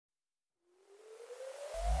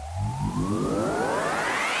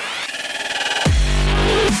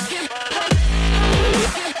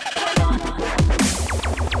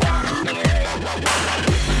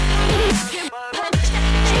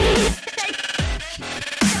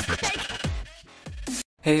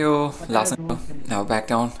Hey yo, last night, now back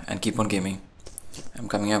down and keep on gaming. I'm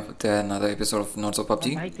coming up with another episode of Not So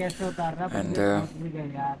PUBG, and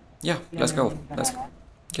yeah, let's go. Let's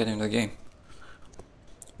get into the game.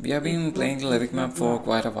 We have been playing the Livik map for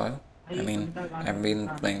quite a while. I mean, I've been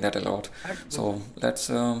playing that a lot. So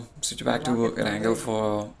let's switch back to Erangel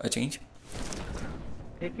for a change.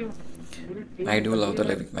 I do love the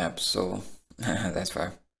Livik map, so that's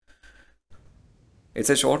why. It's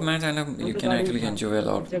a short match, and you can actually enjoy a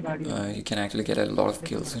lot. You can actually get a lot of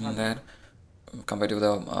kills in that compared to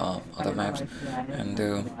the other maps, and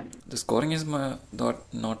the scoring is not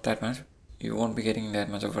that much. You won't be getting that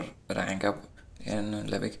much of a rank up in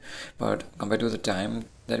Livik, but compared to the time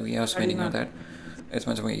that we are spending on that, it's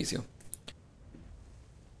much more easier.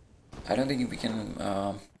 I don't think we can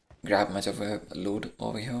grab much of a loot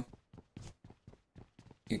over here.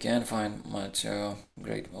 You can't find much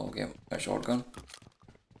great. Okay, a shotgun.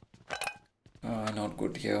 Not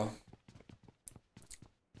good here.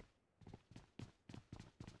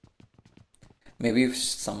 Maybe if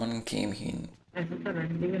someone came in,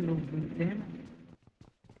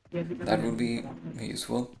 that would be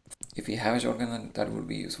useful. If we have a shotgun, then that would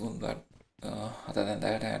be useful. But other than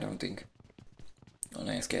that, I don't think. Oh,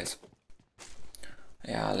 nice guess.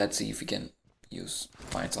 Yeah, let's see if we can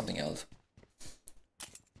find something else.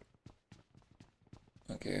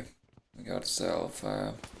 Okay, we got self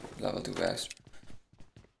level 2 vest.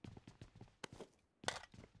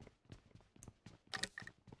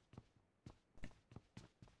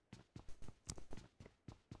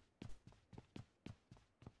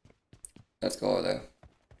 Let's go there.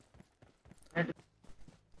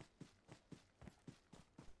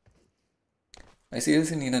 I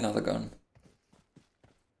seriously need another gun.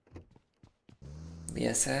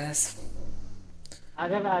 BSS.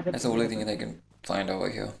 That's the only thing that I can find over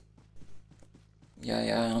here.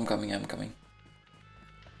 Yeah, I'm coming.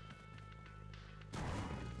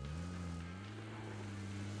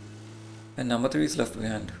 And number 3 is left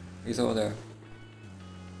behind. He's over there.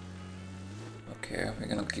 Okay, we're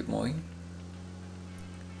gonna keep moving.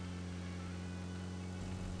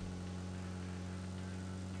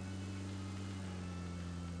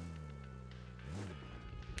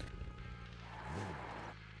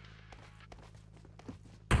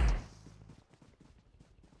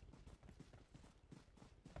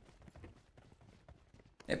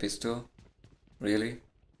 A pistol? Really?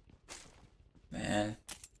 Man.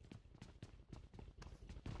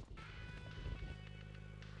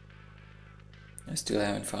 I still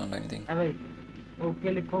haven't found anything.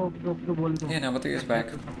 Yeah, number 3 is back.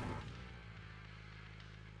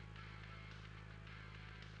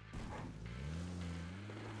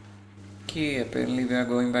 Okay, apparently we are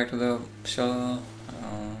going back to the shell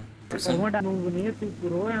prison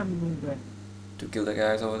to kill the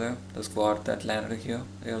guys over there, the squad that landed here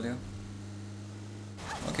earlier.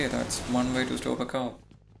 Okay, that's one way to stop a cop.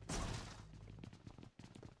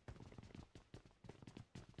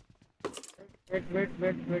 I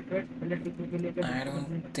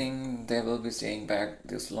don't think they will be staying back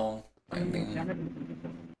this long. I mean,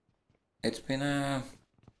 it's been a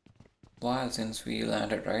while since we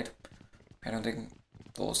landed, right? I don't think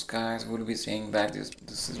those guys would be staying back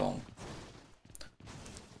this long.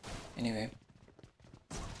 Anyway.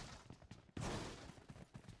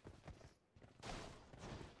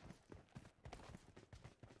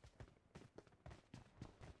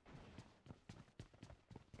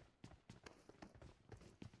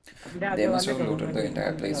 They must have looted the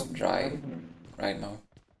entire place dry right now.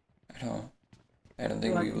 I don't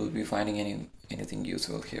think we will be finding anything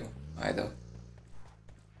useful here either.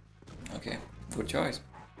 Okay, good choice.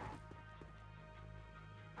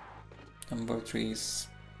 Number 3 is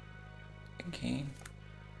again.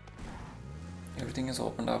 Everything is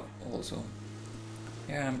opened up also.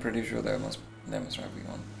 Yeah, I'm pretty sure there must have been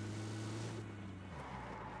one.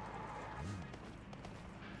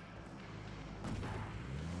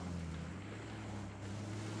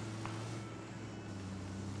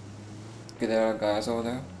 Okay, there are guys over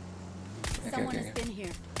there. Okay.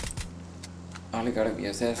 I only got a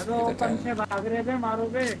VSS with a 10.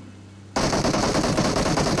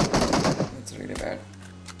 It's really bad.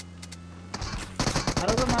 I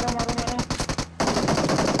don't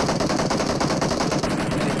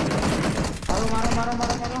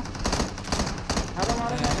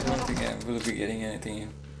think I will be getting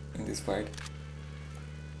anything in this fight.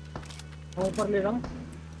 One of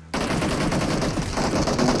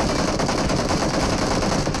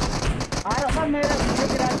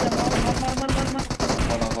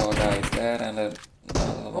our guys dead and the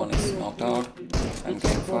other one is knocked out and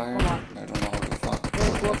getting fired. I don't know how to fuck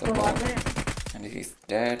the ball. And he's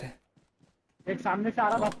dead.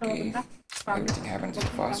 Okay, everything happens so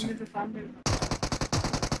fast.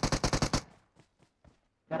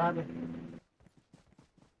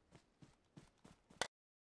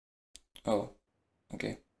 Oh,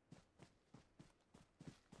 okay.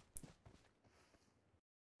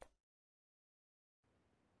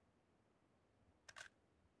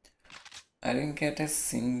 I didn't get a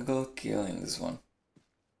single kill in this one.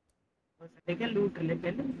 I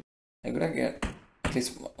could have get at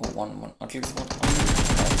least one, at least one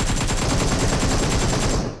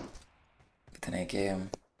with an AKM.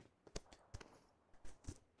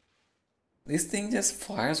 This thing just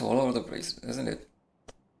fires all over the place, doesn't it?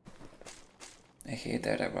 I hate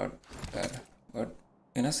that about that. But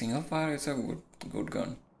in a single fire, it's a good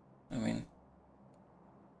gun. I mean,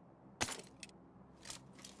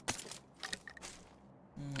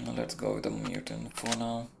 let's go with the mutant for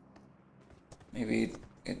now. Maybe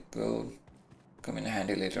it will come in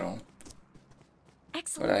handy later on.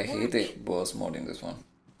 But I hate the burst mode in this one.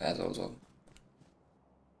 That's also.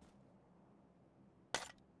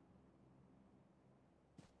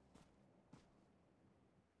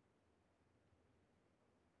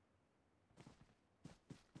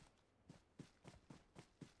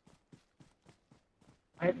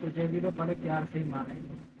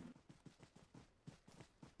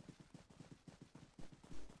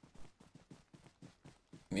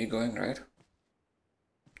 Me going right?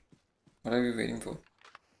 What are we waiting for?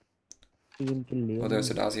 Oh, there's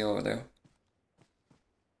a Dacia over there.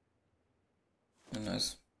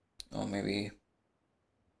 Nice. Or maybe.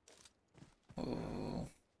 Oh.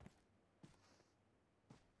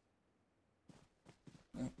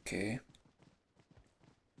 Okay.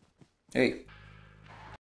 Hey.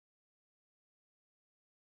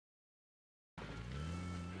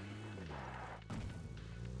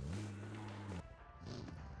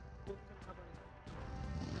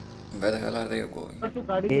 Where the hell are they going?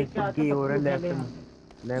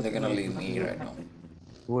 They're gonna leave me right now.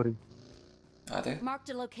 Are they? Marked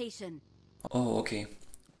a location. Oh, okay.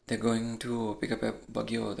 They're going to pick up a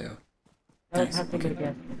buggy over there. Nice.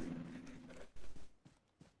 Okay.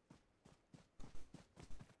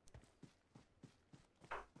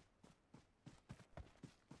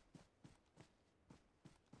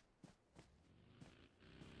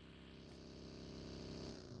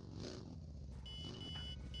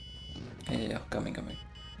 Yeah, coming.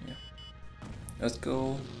 Yeah. Let's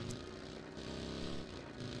go.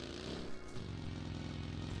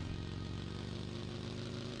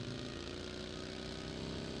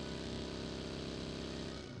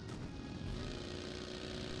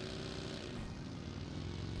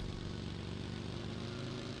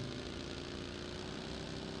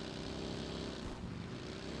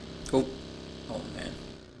 Oh. Oh man.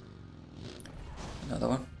 Another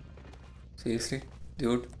one? Seriously?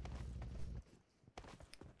 Dude?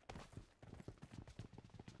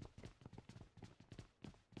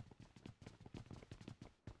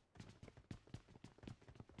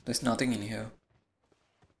 There's nothing in here.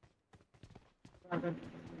 I'm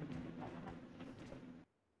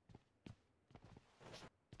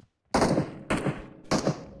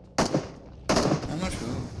not sure.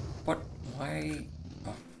 What? Why?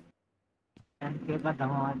 Oh.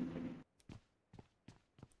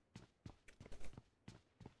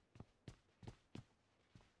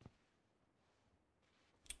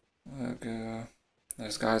 Okay.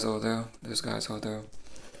 There's guys over there. There's guys over there.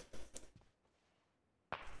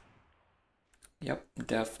 Yep,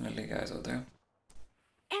 definitely guys over there.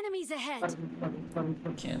 Enemies ahead.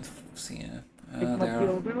 Can't see it. They're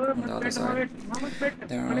on the other side.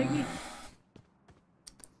 They're.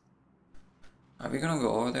 Are we gonna go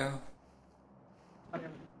over there?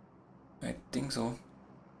 I think so.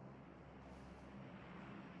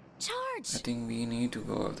 Charge. I think we need to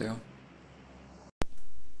go over there.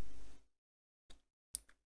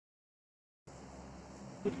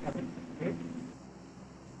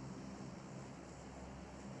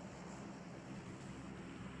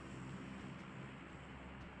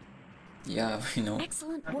 Yeah, we know.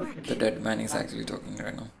 Excellent work. The dead man is actually talking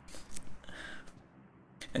right now.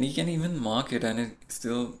 And he can even mark it and it's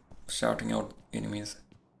still shouting out enemies.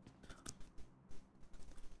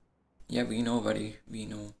 Yeah, we know, buddy. We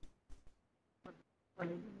know.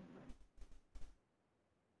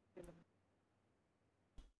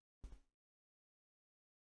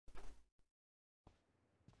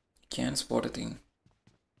 Can't spot a thing.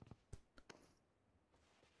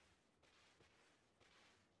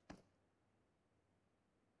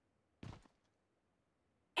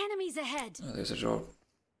 Enemies ahead. Oh, there's a drop.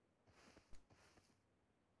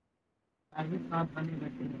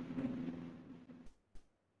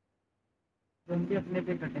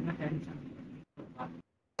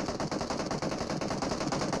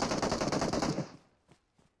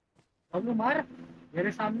 Pablu मार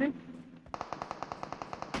मेरे सामने.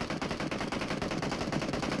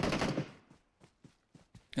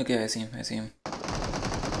 Okay, I see him. I see him.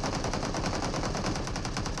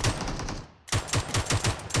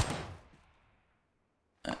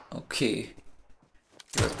 Okay.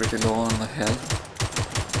 He was pretty low on the health.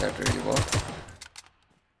 That really worked.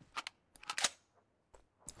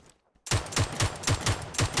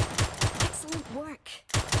 Excellent work.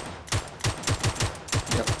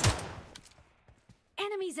 Yep.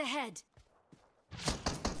 Enemies ahead.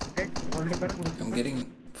 I'm getting...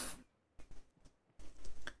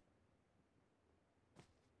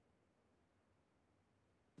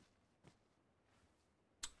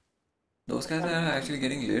 Those guys are actually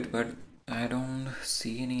getting lit, but I don't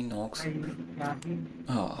see any knocks.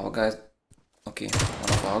 Oh, our guys... Okay,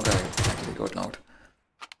 one of our guys actually got knocked.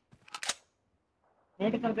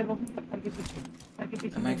 I'm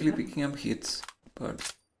actually picking up hits,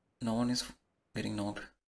 but no one is getting knocked.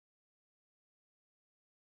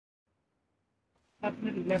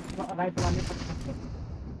 Left right वाले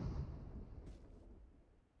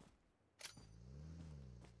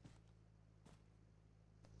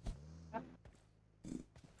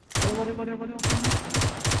बोले बोले बोले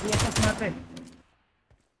ये ऐसा snap है.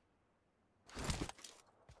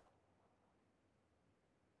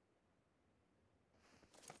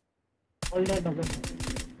 Gold double.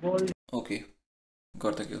 Gold. Okay,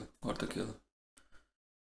 got the kill, got the kill.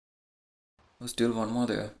 There's still one more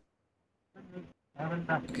there.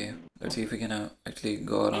 Okay, let's see if we can actually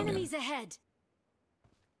go around here. Enemies ahead.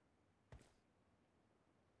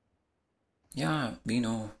 Yeah, we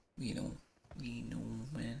know,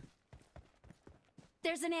 man.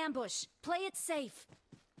 There's an ambush. Play it safe.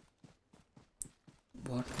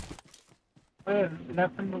 What?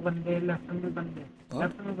 Left में बंदे left में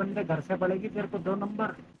बंदे घर से पड़ेगी तेरे को 2 number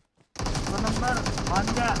मान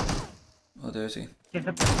जा. Oh, there's he.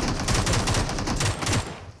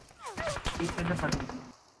 पीछे से पड़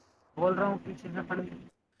बोल रहा हूँ पीछे से पड़.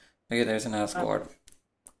 Okay, there's another squad.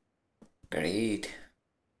 Great.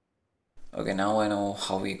 Okay, now I know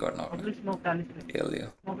how we got knocked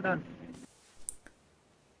earlier.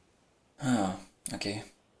 Okay.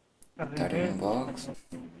 That didn't work.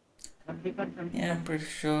 Yeah, I'm pretty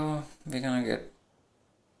sure we're gonna get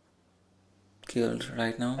killed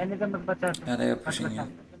right now. Yeah, they are pushing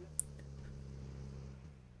in.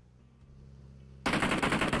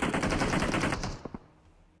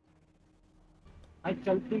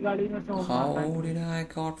 How did I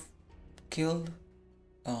got killed?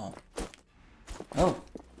 Oh,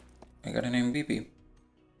 I got an MVP.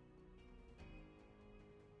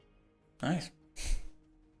 Nice.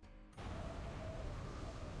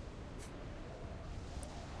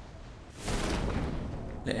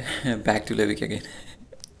 Back to Livik again.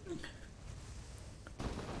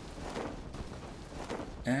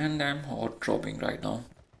 And I'm hot dropping right now.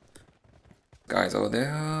 Guys over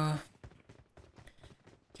there.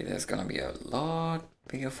 Okay, there's gonna be a lot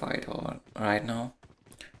bigger fight right now.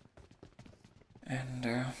 And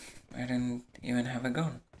I didn't even have a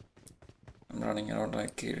gun. I'm running around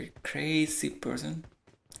like a crazy person.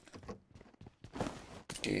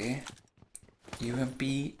 Okay. UMP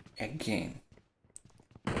again.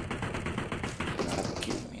 Gonna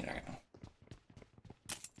kill me right now.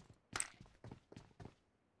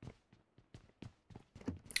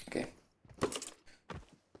 Okay.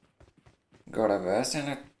 Got a vest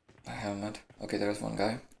and a helmet. Okay, there's one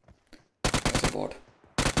guy. That's a bot.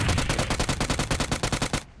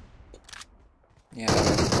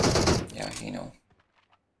 Yeah, he know.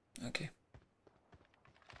 Okay.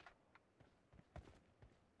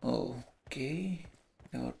 Okay.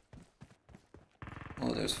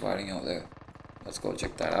 Oh, there's fighting over there. Let's go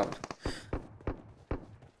check that out.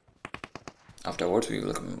 Afterwards, we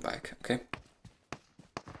will come back, okay?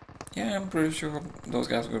 Yeah, I'm pretty sure those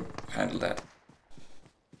guys will handle that.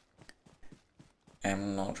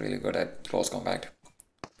 I'm not really good at close combat.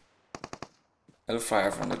 I'll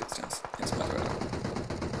fire from the distance. It's much better.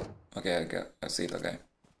 Okay, I see the guy.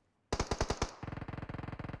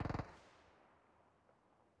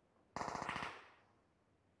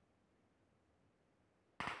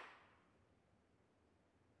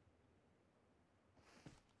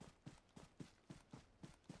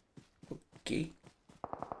 Okay.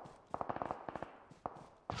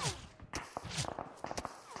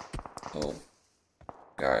 Oh,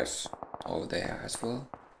 guys, over there as well.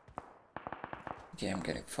 Okay, I'm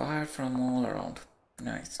getting fired from all around.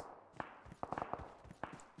 Nice.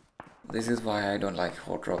 This is why I don't like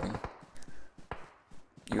hot dropping.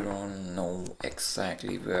 You don't know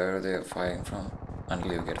exactly where they're firing from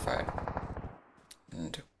until you get fired.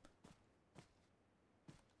 And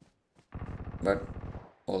But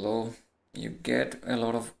although you get a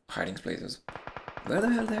lot of hiding places. Where the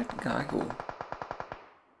hell did that guy go?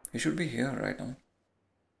 He should be here right now.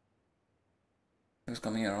 He's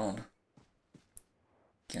coming around.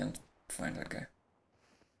 Can't find that guy.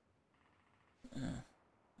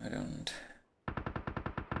 I don't.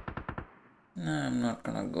 No, I'm not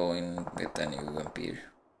gonna go in with an UMP.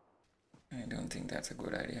 I don't think that's a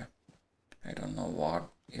good idea. I don't know what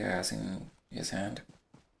he has in his hand.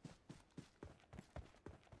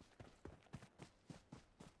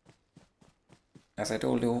 As I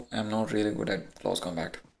told you, I'm not really good at close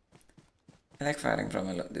combat. I like firing from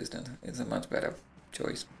a distance. It's a much better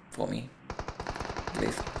choice for me, at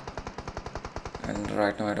least. And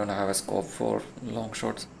right now I don't have a scope for long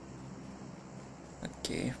shots.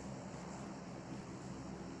 Okay.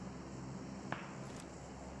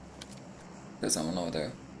 There's someone over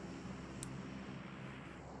there.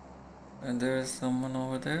 And there's someone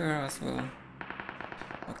over there as well.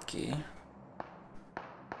 Okay.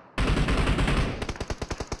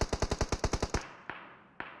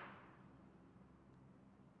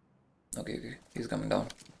 Okay, he's coming down.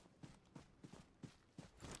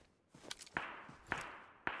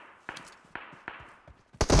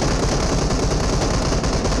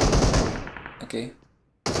 Okay.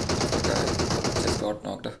 The guy just got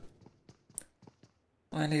knocked.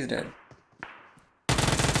 Oh, and he's dead.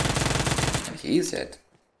 And he's dead.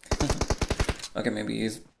 Okay, maybe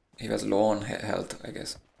he was low on health, I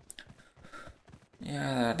guess.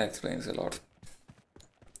 Yeah, that explains a lot.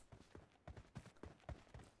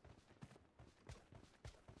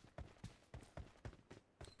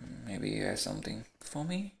 Maybe he has something for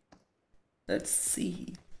me. Let's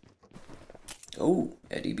see. Oh,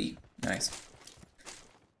 a DB. Nice.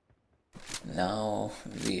 Now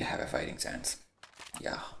we have a fighting chance.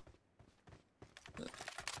 Yeah.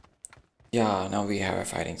 Yeah, now we have a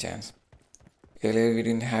fighting chance. Earlier we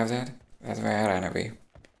didn't have that. That's why I ran away.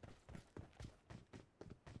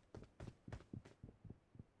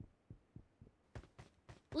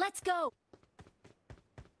 Let's go.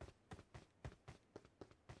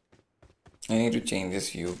 I need to change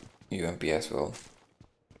this UMP as well.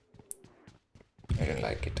 I didn't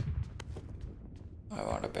like it. I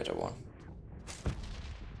want a better one.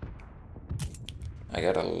 I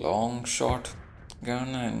got a long shot gun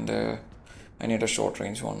and I need a short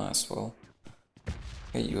range one as well.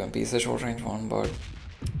 A UMP is a short range one, but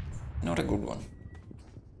not a good one.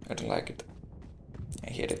 I don't like it. I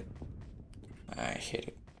hate it. I hate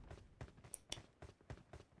it.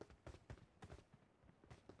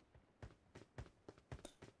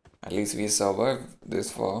 At least we survived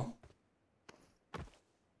this far.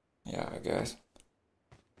 Yeah, I guess.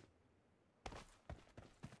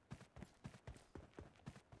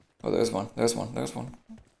 Oh, there's one.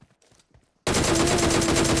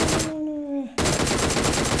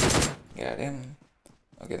 Get him.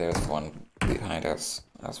 Okay, there's one behind us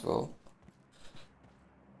as well.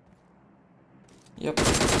 Yep.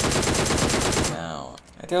 Now,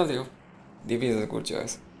 I tell you, DB is a good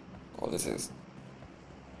choice. All this is.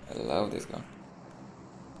 I love this gun.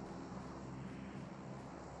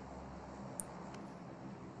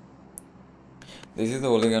 This is the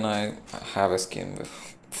only gun I have a skin with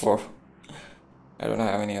for. I don't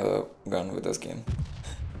have any other gun with a skin.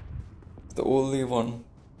 The only one.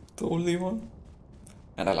 The only one.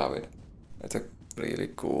 And I love it. It's a really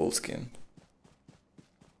cool skin.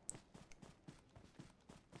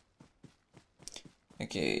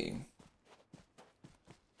 Okay.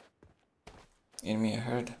 Enemy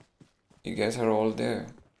ahead. You guys are all there.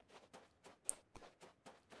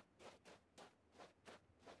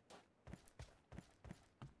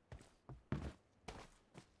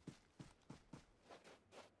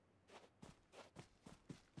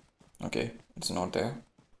 Okay, it's not there.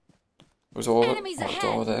 It's over. Enemies Oh, it's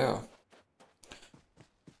ahead. over there.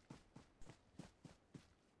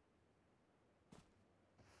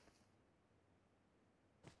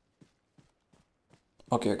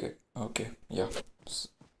 Okay. Yeah.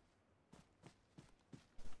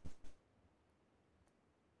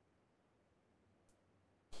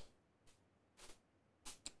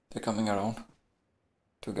 They're coming around.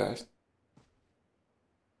 Two guys.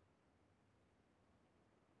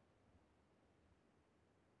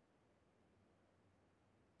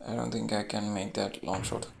 I don't think I can make that long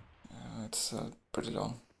shot. It's pretty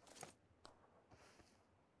long.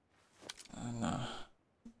 And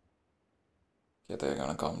yeah, they're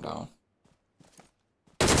gonna calm down.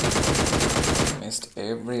 Missed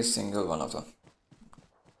every single one of them.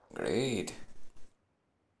 Great.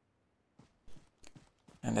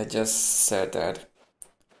 And I just said that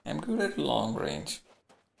I'm good at long range,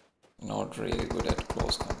 not really good at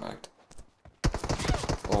close combat.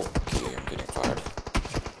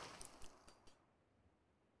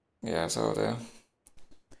 Yeah, so there.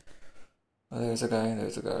 Oh, there's a guy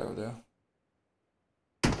over there.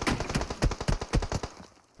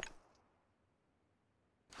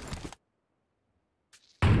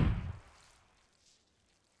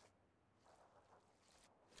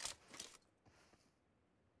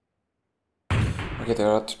 Okay,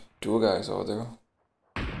 there are two guys over there.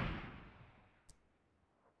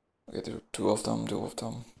 Okay, there are two of them.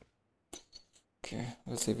 Okay,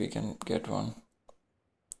 let's see if we can get one.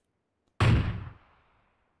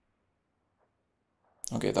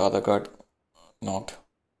 Okay, the other guard knocked.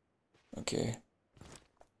 Okay.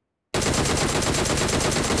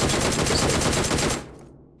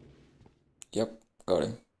 Yep, got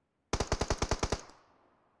him.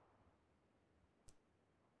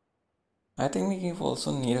 I think we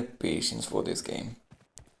also need a patience for this game.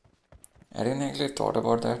 I didn't actually thought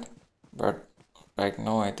about that, but right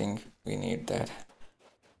now I think we need that.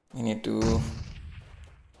 We need to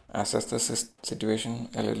assess the situation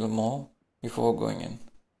a little more before going in.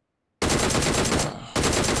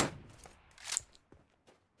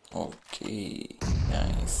 Okay,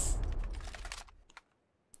 nice.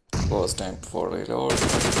 First time for reload.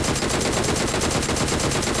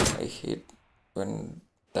 I hate when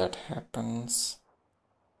that happens.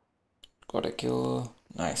 Got a kill.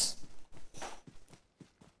 Nice.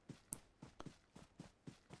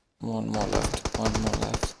 One more left.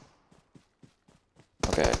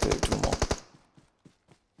 Okay, actually two more.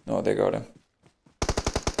 No, they got him.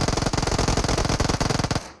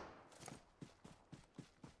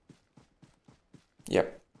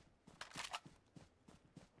 Yep.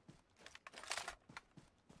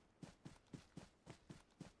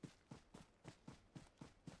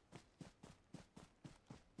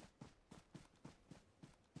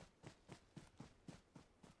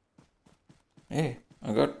 Hey,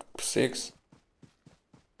 I got 6.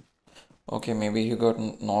 Okay, maybe he got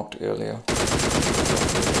knocked earlier.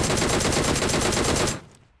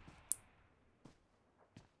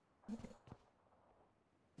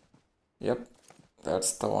 Yep,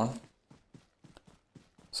 that's the one.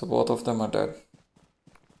 So both of them are dead.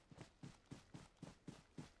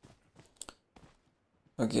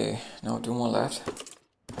 Okay, now 2 more left.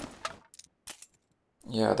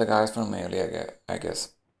 Yeah, the guys from earlier, I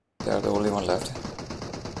guess. They're the only one left.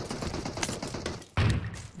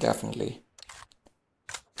 Definitely.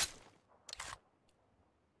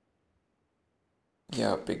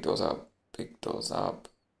 Yeah, pick those up.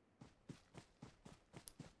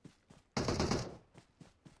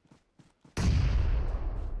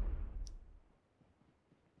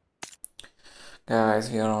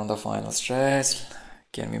 Guys, we are on the final stretch.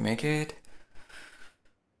 Can we make it?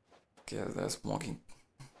 Okay, they're smoking.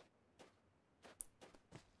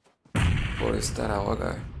 Or is that our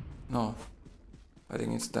guy? No, I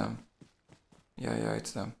think it's them. Yeah,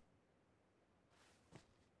 it's them.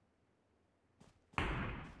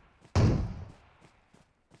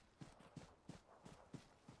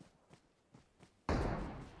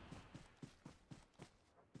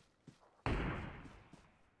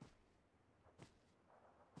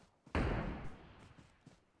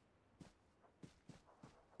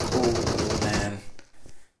 Oh man,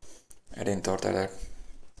 I didn't thought that out.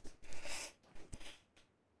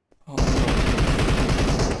 Oh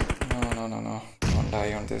no, don't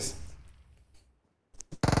die on this.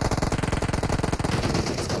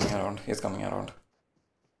 He's coming around.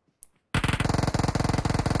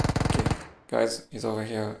 Okay, guys, he's over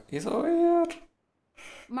here.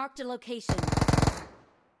 Marked a location.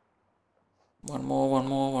 One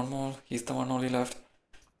more. He's the one only left.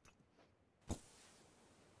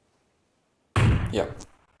 Yep.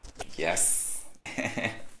 Yes.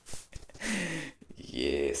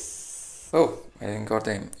 Yes. Oh, I didn't got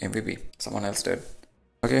the MVP. Someone else did.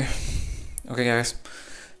 Okay, guys,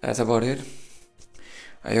 that's about it.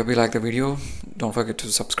 I hope you like the video. Don't forget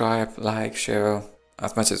to subscribe, like, share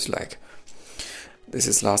as much as you like. This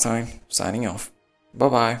is last time signing off. Bye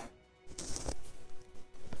bye.